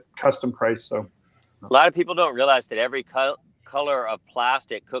to be the custom price. So a lot of people don't realize that every color of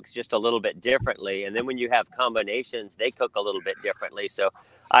plastic cooks just a little bit differently, and then when you have combinations, they cook a little bit differently. So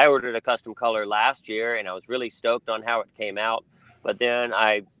I ordered a custom color last year, and I was really stoked on how it came out, but then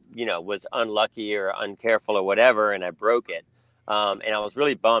I was unlucky or uncareful or whatever, and I broke it, and I was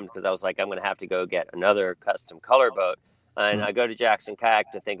really bummed, because I was like, I'm going to have to go get another custom color boat. And I go to Jackson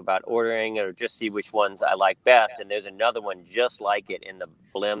Kayak to think about ordering or just see which ones I like best. And there's another one just like it in the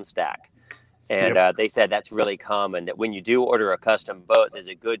Blim stack. And they said that's really common, that when you do order a custom boat, there's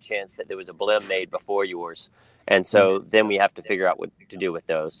a good chance that there was a Blim made before yours. And so then we have to figure out what to do with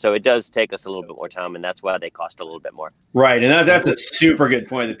those. So it does take us a little bit more time, and that's why they cost a little bit more. Right. And that's a super good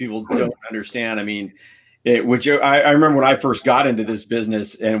point that people don't understand. I mean, I remember when I first got into this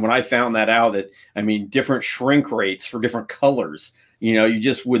business, and when I found that out, that, I mean, different shrink rates for different colors, you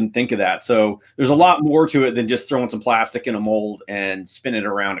just wouldn't think of that. So there's a lot more to it than just throwing some plastic in a mold and spinning it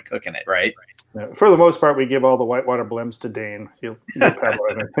around and cooking it, right? Yeah, for the most part, we give all the whitewater Blims to Dane. He'll pedal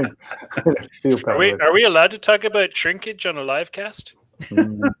it, I think. Are we allowed to talk about shrinkage on a live cast?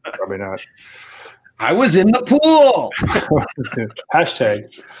 Probably not. I was in the pool.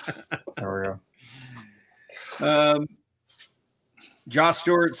 Hashtag. There we go. Josh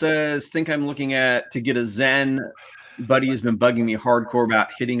Stewart says, think I'm looking to get a Zen. Buddy has been bugging me hardcore about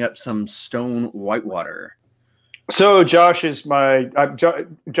hitting up some stone whitewater. So Josh is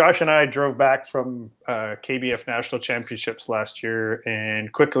Josh and I drove back from KBF National Championships last year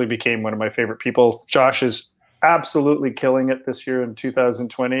and quickly became one of my favorite people. Josh is absolutely killing it this year in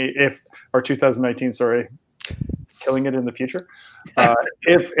 2020, or 2019, sorry. Killing it in the future.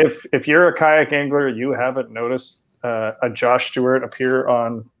 If you're a kayak angler, you haven't noticed a Josh Stewart appear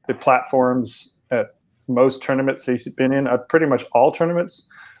on the platforms at most tournaments he's been in, pretty much all tournaments.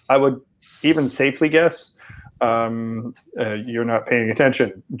 I would even safely guess you're not paying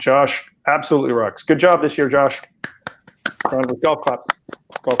attention. Josh absolutely rocks. Good job this year, Josh. Round of golf clap.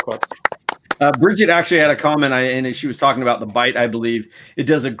 Golf clap. Bridget actually had a comment, and she was talking about the bite, I believe. It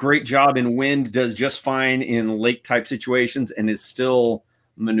does a great job in wind, does just fine in lake-type situations, and is still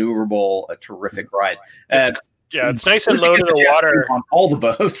maneuverable, a terrific ride. It's nice and low to the water. On all the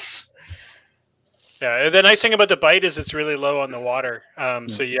boats. Yeah, the nice thing about the bite is it's really low on the water.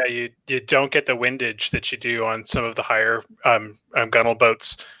 So, you don't get the windage that you do on some of the higher gunnel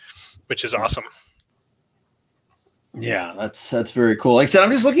boats, which is awesome. Yeah, that's very cool. Like I said,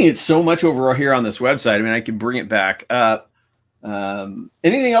 I'm just looking at so much over here on this website. I mean, I can bring it back up.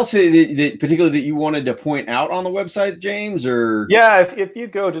 Anything else that particularly that you wanted to point out on the website, James? Or if you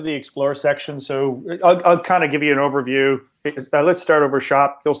go to the Explore section, so I'll kind of give you an overview. Let's start over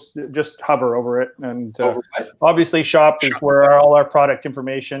shop. You'll just hover over it, and obviously shop is where all our product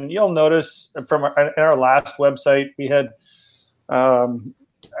information. You'll notice from our last website we had a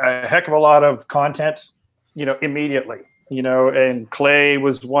heck of a lot of content. Immediately, and Clay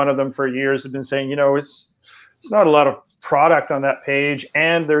was one of them for years, have been saying, it's not a lot of product on that page.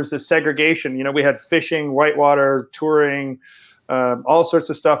 And there's a segregation, we had fishing, whitewater, touring, all sorts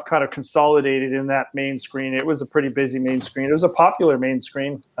of stuff kind of consolidated in that main screen. It was a pretty busy main screen. It was a popular main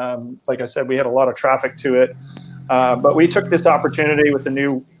screen. Like I said, we had a lot of traffic to it. But we took this opportunity with a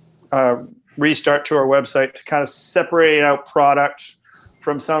new restart to our website to kind of separate out product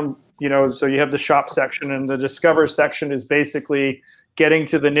from some, so you have the shop section, and the discover section is basically getting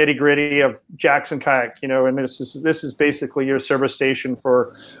to the nitty gritty of Jackson Kayak, and this is basically your service station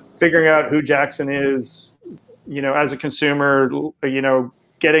for figuring out who Jackson is, as a consumer,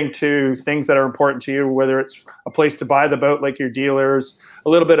 getting to things that are important to you, whether it's a place to buy the boat like your dealers, a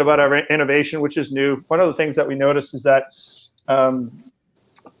little bit about our innovation, which is new. One of the things that we noticed is that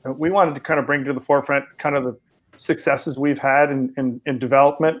we wanted to kind of bring to the forefront kind of the successes we've had in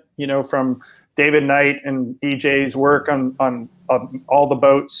development, from David Knight and EJ's work on all the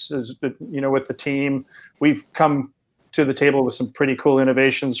boats, with the team. We've come to the table with some pretty cool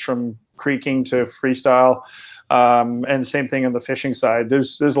innovations from creaking to freestyle. And same thing on the fishing side.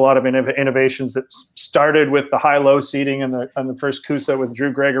 There's a lot of innovations that started with the high-low seating on the first Coosa with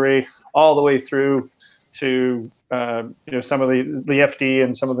Drew Gregory, all the way through to some of the FD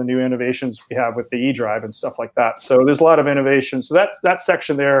and some of the new innovations we have with the eDrive and stuff like that. So there's a lot of innovation. So that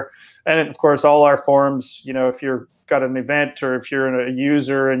section there, and then, of course, all our forums. If you've got an event or if you're a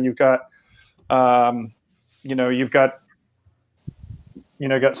user and you've got, got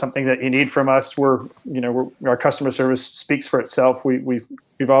something that you need from us, our customer service speaks for itself. We've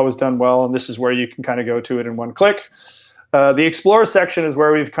always done well, and this is where you can kind of go to it in one click. The Explore section is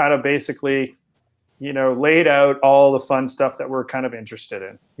where we've kind of basically laid out all the fun stuff that we're kind of interested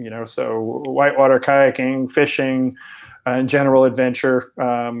in, so whitewater kayaking, fishing, and general adventure.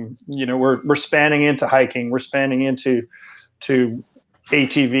 We're spanning into hiking, we're spanning into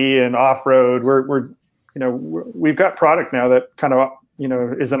ATV and off-road. We've got product now that kind of,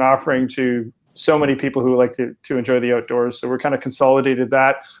 is an offering to so many people who like to enjoy the outdoors. So we're kind of consolidated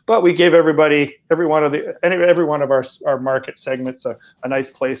that, but we gave every one of our market segments a nice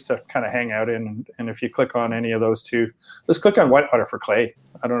place to kind of hang out in. And if you click on any of those two, just click on Whitewater for Clay.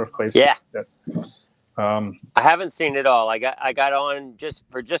 I don't know if Clay's I haven't seen it all. I got on just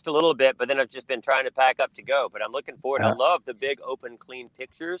a little bit, but then I've just been trying to pack up to go. But I'm looking forward. I love the big, open, clean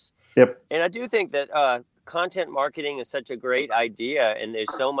pictures. Yep. And I do think that content marketing is such a great idea, and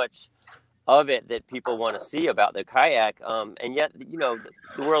there's so much of it that people want to see about the kayak. And yet, the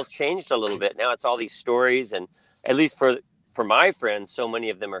world's changed a little bit. Now it's all these stories, and at least for my friends, so many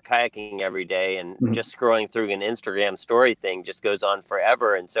of them are kayaking every day, and just scrolling through an Instagram story thing just goes on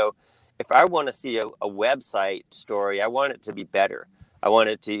forever. And so if I want to see a website story, I want it to be better. I want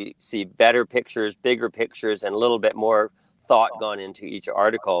it to see better pictures, bigger pictures, and a little bit more thought gone into each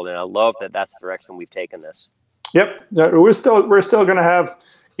article. And I love that that's the direction we've taken this. Yep. We're still going to have,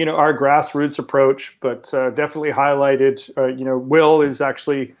 our grassroots approach, but definitely highlighted, Will has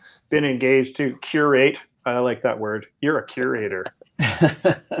actually been engaged to curate. I like that word. You're a curator.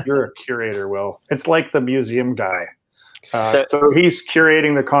 You're a curator, Will. It's like the museum guy. So he's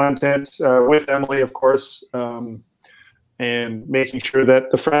curating the content with Emily, of course, and making sure that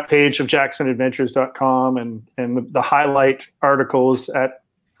the front page of jacksonadventures.com and the highlight articles at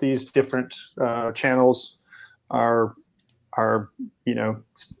these different channels are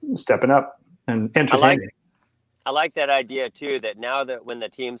stepping up and entertaining. I like that idea too, that now that when the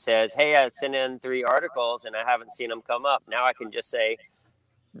team says, hey, I sent in 3 articles and I haven't seen them come up, now I can just say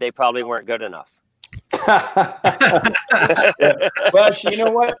they probably weren't good enough. Well, you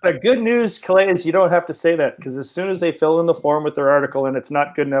know what? The good news, Clay, is you don't have to say that, because as soon as they fill in the form with their article and it's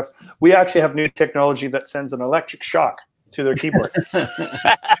not good enough, we actually have new technology that sends an electric shock to their keyboard.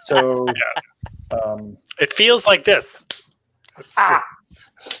 So it feels like this.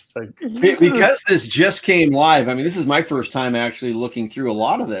 Because this just came live. I mean, this is my first time actually looking through a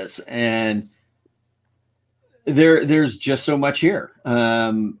lot of this, and there's just so much here.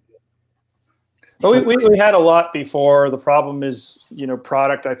 Well, we had a lot before. The problem is,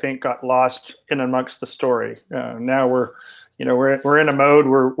 product, I think, got lost in amongst the story. Now we're in a mode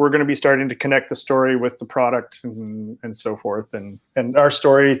where we're going to be starting to connect the story with the product and so forth. And our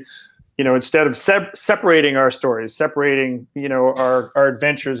story, instead of separating our stories, separating, our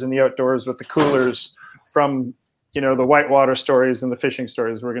adventures in the outdoors with the coolers from, the whitewater stories and the fishing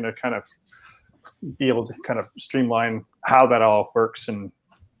stories, we're going to kind of be able to kind of streamline how that all works. And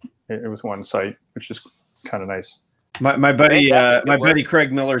it was one site, which is kind of nice. My buddy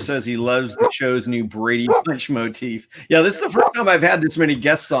Craig Miller says he loves the show's new Brady Bunch motif. Yeah, this is the first time I've had this many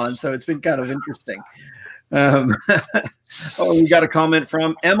guests on, so it's been kind of interesting. We got a comment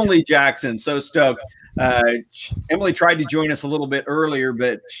from Emily Jackson. So stoked. Emily tried to join us a little bit earlier,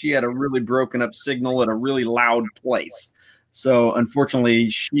 but she had a really broken up signal at a really loud place. So unfortunately,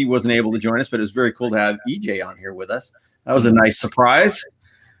 she wasn't able to join us, but it was very cool to have EJ on here with us. That was a nice surprise.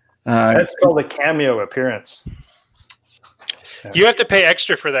 That's called a cameo appearance. You have to pay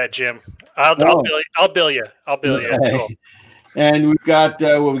extra for that, Jim. I'll bill you. It's cool. And we've got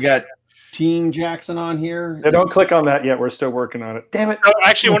Team Jackson on here. Yeah, don't click on that yet. We're still working on it. Damn it! Oh,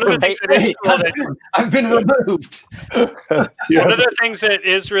 actually, one of the things that is cool that I've been removed. One of the things that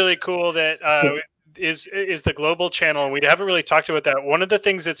is really cool that is the global channel, and we haven't really talked about that. One of the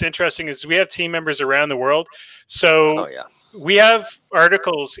things that's interesting is we have team members around the world. So we have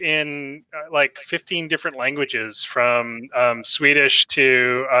articles in like 15 different languages, from Swedish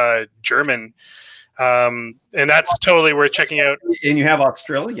to German. And that's totally worth checking out. And you have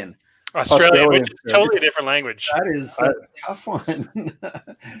Australian, which is totally a different language. That is a tough one.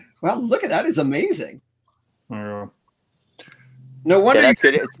 Well, look at that. Is amazing. Yeah. No wonder. That's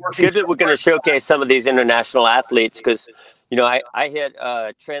good. It's good that we're going to showcase some of these international athletes, because, I hit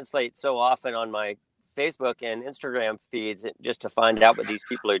translate so often on my Facebook and Instagram feeds just to find out what these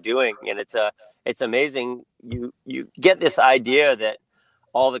people are doing. And it's amazing. You get this idea that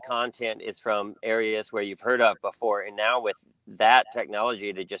all the content is from areas where you've heard of before. And now with that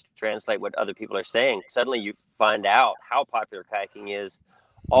technology to just translate what other people are saying, suddenly you find out how popular kayaking is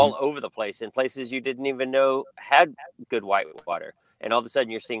all over the place, in places you didn't even know had good whitewater. And all of a sudden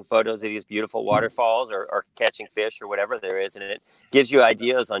you're seeing photos of these beautiful waterfalls or catching fish or whatever there is. And it gives you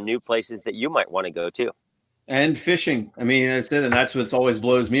ideas on new places that you might want to go to. And fishing. I mean, that's it. And that's what's always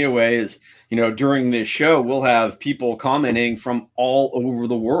blows me away is, during this show, we'll have people commenting from all over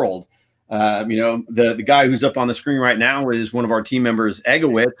the world. The guy who's up on the screen right now is one of our team members,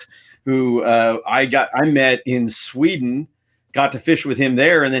 Egowitz, who I met in Sweden, got to fish with him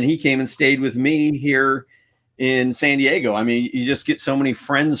there. And then he came and stayed with me here in San Diego. I mean, you just get so many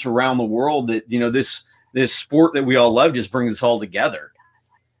friends around the world that, you know, this sport that we all love just brings us all together.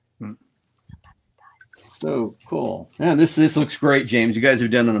 So cool. Yeah, this looks great, James. You guys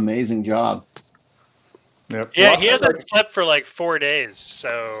have done an amazing job. Yep. Yeah, he hasn't slept for like 4 days.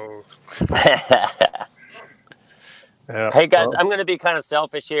 So, Hey guys, I'm going to be kind of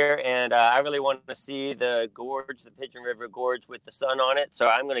selfish here, and I really want to see the gorge, the Pigeon River Gorge with the sun on it. So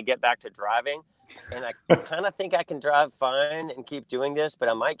I'm going to get back to driving, and I kind of think I can drive fine and keep doing this, but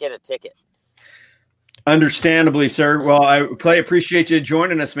I might get a ticket. Understandably, sir. Well, Clay, appreciate you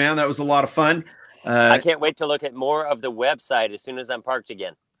joining us, man. That was a lot of fun. I can't wait to look at more of the website as soon as I'm parked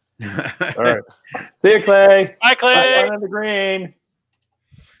again. All right. See you, Clay. Bye, Clay. Bye, on the green.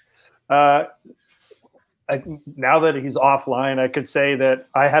 Now that he's offline, I could say that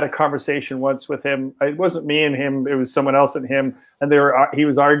I had a conversation once with him. It wasn't me and him; it was someone else and him. And he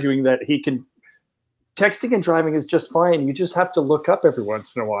was arguing that texting and driving is just fine. You just have to look up every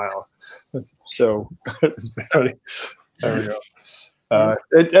once in a while. So there we go.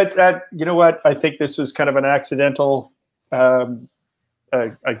 You know what? I think this was kind of an accidental. I'll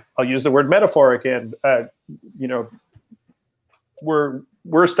use the word metaphor again. You know,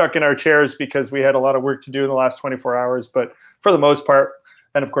 we're stuck in our chairs because we had a lot of work to do in the last 24 hours. But for the most part,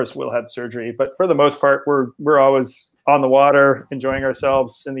 and of course Will had surgery, but for the most part, we're always on the water, enjoying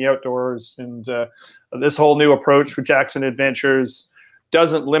ourselves in the outdoors. And this whole new approach with Jackson Adventures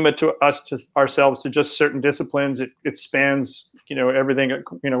doesn't limit ourselves to just certain disciplines. It spans, you know, everything.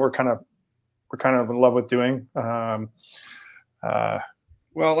 You know, we're kind of in love with doing.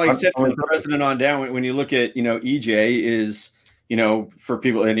 Well, like I said, from the president on down, when you look at, you know, EJ is, you know, for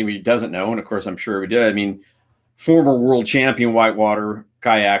people, anybody who doesn't know, and of course I'm sure we did. I mean, former world champion whitewater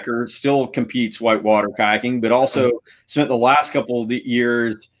kayaker, still competes whitewater kayaking, but also spent the last couple of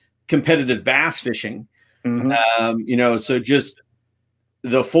years competitive bass fishing. Mm-hmm. You know, so just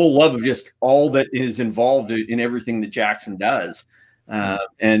the full love of just all that is involved in everything that Jackson does,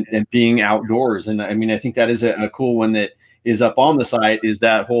 and being outdoors. And I mean, I think that is a cool one that is up on the site, is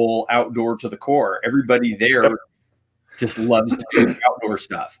that whole outdoor to the core. Everybody there just loves to do outdoor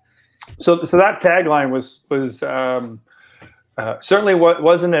stuff. So that tagline was certainly what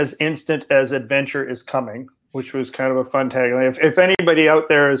wasn't as instant as adventure is coming, which was kind of a fun tagline. If anybody out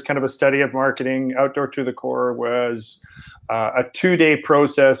there is kind of a study of marketing, outdoor to the core was a 2-day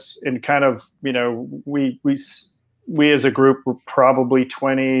process, and kind of, you know, we as a group were probably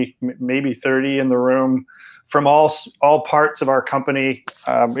 20, maybe 30 in the room from all parts of our company.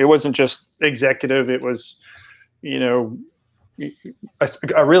 It wasn't just executive. It was, you know,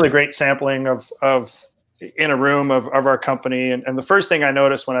 a really great sampling of in a room of our company. And the first thing I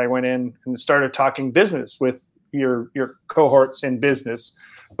noticed when I went in and started talking business with your cohorts in business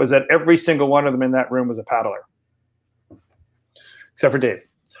was that every single one of them in that room was a paddler, except for Dave.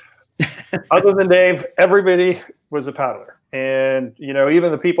 Other than Dave, everybody was a paddler. And, you know,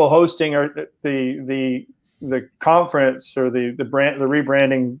 even the people hosting the conference or the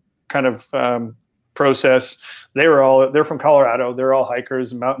rebranding kind of process, they're from Colorado. They're all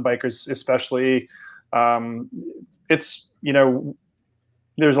hikers and mountain bikers, especially. It's, you know,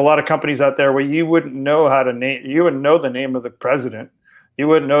 there's a lot of companies out there where you wouldn't know you wouldn't know the name of the president. You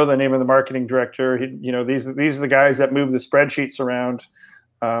wouldn't know the name of the marketing director. You know, these are the guys that move the spreadsheets around.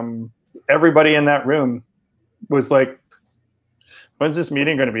 Everybody in that room was like, when's this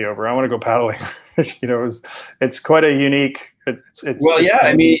meeting going to be over? I want to go paddling. You know, it's quite a unique.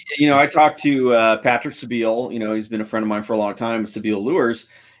 I mean, you know, I talked to Patrick Sabile. You know, he's been a friend of mine for a long time, Sabile Lures.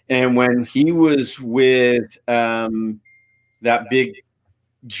 And when he was with that big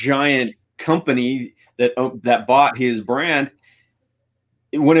giant company that bought his brand,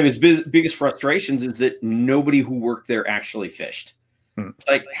 one of his biggest frustrations is that nobody who worked there actually fished. It's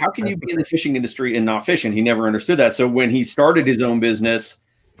like, how can you be in the fishing industry and not fish? And he never understood that. So when he started his own business,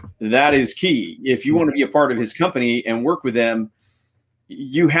 that is key. If you want to be a part of his company and work with them,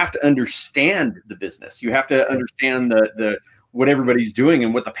 you have to understand the business. You have to understand the what everybody's doing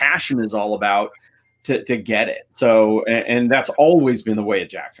and what the passion is all about to get it. So, and that's always been the way at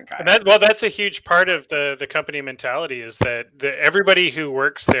Jackson Kayak. That's a huge part of the company mentality, is that everybody who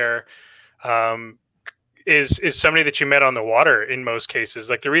works there is somebody that you met on the water in most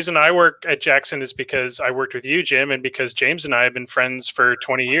cases. Like, the reason I work at Jackson is because I worked with you, Jim, and because James and I have been friends for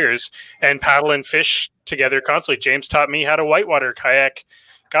 20 years and paddle and fish together constantly. James taught me how to whitewater kayak,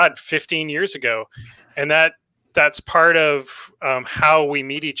 15 years ago. And that's part of how we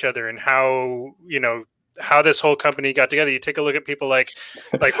meet each other and how, you know, how this whole company got together. You take a look at people like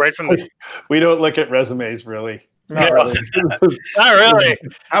right from the. We don't look at resumes, really. Not really.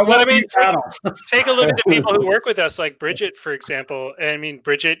 How well I mean, paddle? take a look at the people who work with us, like Bridget, for example. I mean,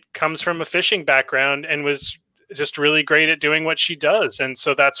 Bridget comes from a fishing background and was just really great at doing what she does. And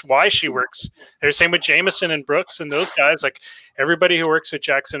so that's why she works. They're same with Jameson and Brooks and those guys. Like everybody who works with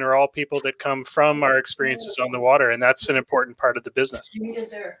Jackson are all people that come from our experiences on the water. And that's an important part of the business.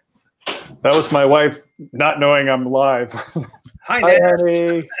 That was my wife not knowing I'm live. Hi, Hi, Dad.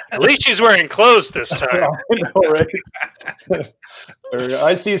 honey. At least she's wearing clothes this time. I know, right?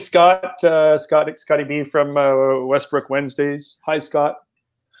 I see Scotty B from Westbrook Wednesdays. Hi, Scott.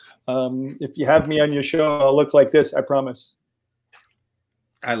 If you have me on your show, I'll look like this. I promise.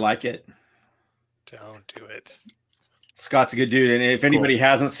 I like it. Don't do it. Scott's a good dude. And if anybody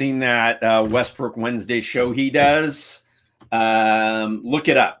hasn't seen that Westbrook Wednesday show he does, look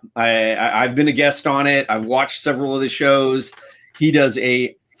it up. I've been a guest on it. I've watched several of the shows. He does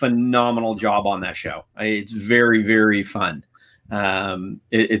a phenomenal job on that show. It's very, very fun.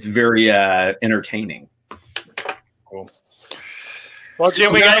 It's very entertaining. Cool. Well,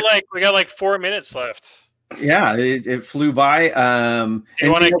 Jim, we got like 4 minutes left. Yeah, it flew by. Do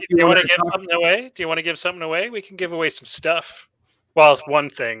you want to give something away? Do you want to give something away? We can give away some stuff. Well, it's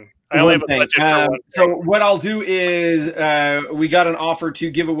one thing. I only have a budget for one so thing. what I'll do is we got an offer to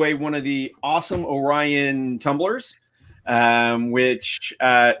give away one of the awesome Orion tumblers, which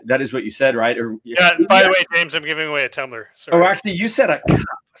that is what you said, right? Or, Yeah. By the way, James, I'm giving away a tumbler. Sorry. Oh, actually, you said a cup.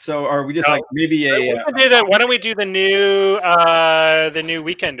 So are we just like maybe a? Why don't we do the new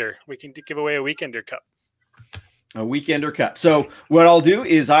Weekender? We can give away a Weekender cup. A Weekender cup. So what I'll do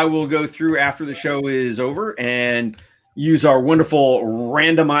is I will go through after the show is over and use our wonderful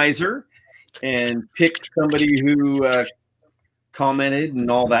randomizer and pick somebody who commented and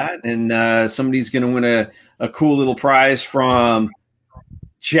all that. And somebody's going to win a cool little prize from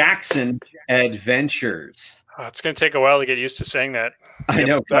Jackson Adventures. Oh, it's going to take a while to get used to saying that. I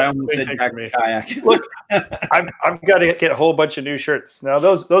know. I almost said thing Jack for me. Kayak. Look, I've got to get a whole bunch of new shirts. Now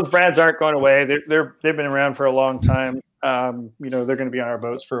those brands aren't going away. They've been around for a long time. They're going to be on our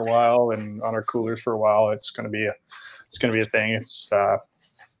boats for a while and on our coolers for a while. It's going to be a thing. It's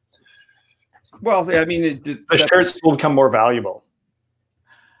Well, I mean, the shirts will become more valuable.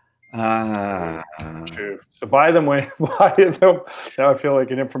 True. So buy them when buy them. Now I feel like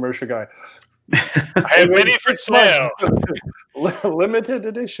an infomercial guy. I have many for sale. Limited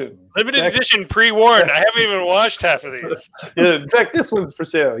edition. Limited edition pre-warned. I haven't even watched half of these. Yeah, in fact, this one's for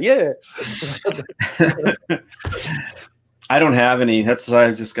sale. Yeah. I don't have any. That's why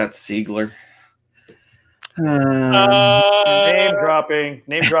I've just got Siegler. Name dropping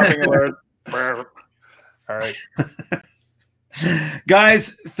alert. All right.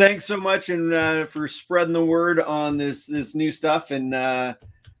 Guys, thanks so much and for spreading the word on this new stuff, and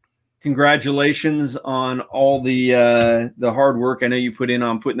congratulations on all the hard work I know you put in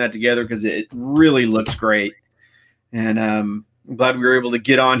on putting that together, because it really looks great. And I'm glad we were able to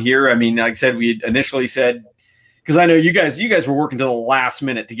get on here. I mean, like I said, we initially said, because I know you guys were working to the last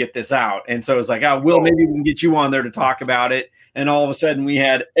minute to get this out. And so it's like, Will, maybe we can get you on there to talk about it. And all of a sudden we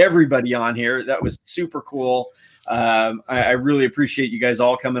had everybody on here. That was super cool. I really appreciate you guys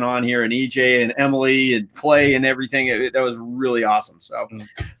all coming on here, and EJ and Emily and Clay and everything. That was really awesome. So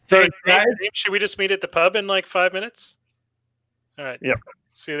thanks, guys. Should we just meet at the pub in like 5 minutes? All right. Yep.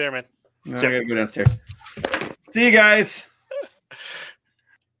 See you there, man. I gotta go downstairs. See you guys.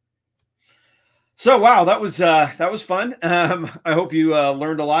 So wow, that was fun. I hope you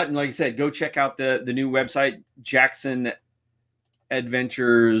learned a lot, and like I said, go check out the new website,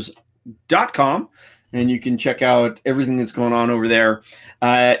 jacksonadventures.com, and you can check out everything that's going on over there.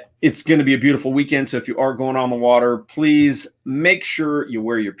 It's going to be a beautiful weekend, so if you are going on the water, please make sure you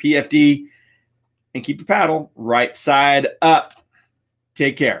wear your PFD and keep your paddle right side up.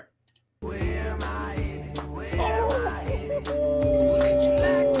 Take care.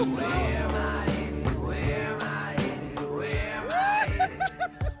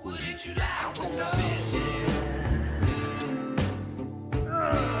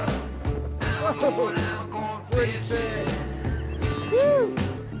 Woo!